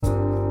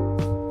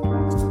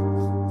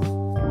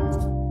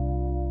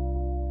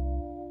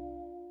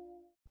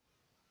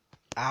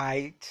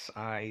I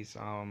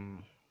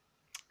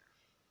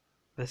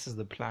this is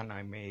the plan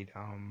I made.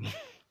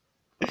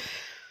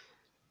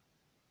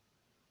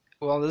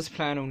 Well, this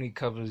plan only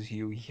covers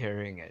you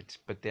hearing it,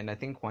 but then I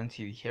think once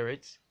you hear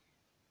it,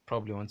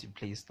 probably once you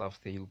play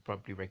stuff that you'll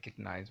probably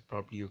recognize,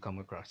 probably you'll come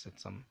across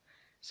it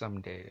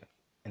someday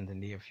in the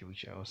near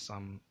future or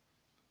some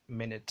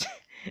minute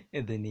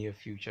in the near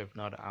future, if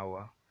not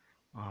hour.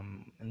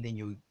 And then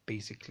you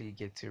basically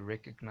get to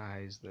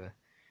recognize the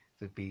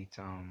beat.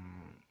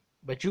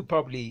 But you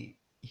probably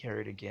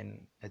hear it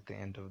again at the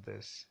end of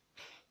this.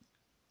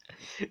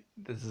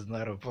 This is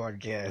not a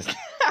podcast.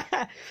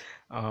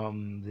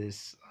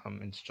 This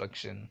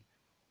instruction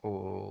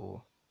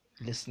or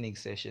listening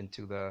session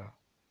to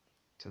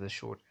the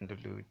short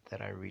interlude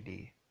that I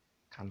really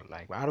kind of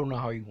like. But I don't know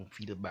how you gonna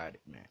feel about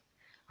it, man.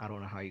 I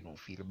don't know how you gonna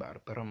feel about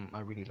it, but I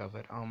really love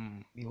it.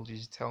 You'll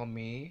just tell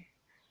me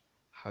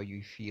how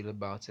you feel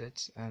about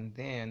it, and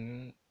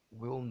then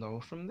we'll know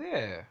from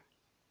there.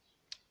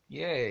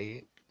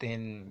 Yay!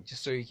 Then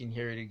just so you can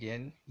hear it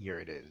again, here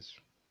it is.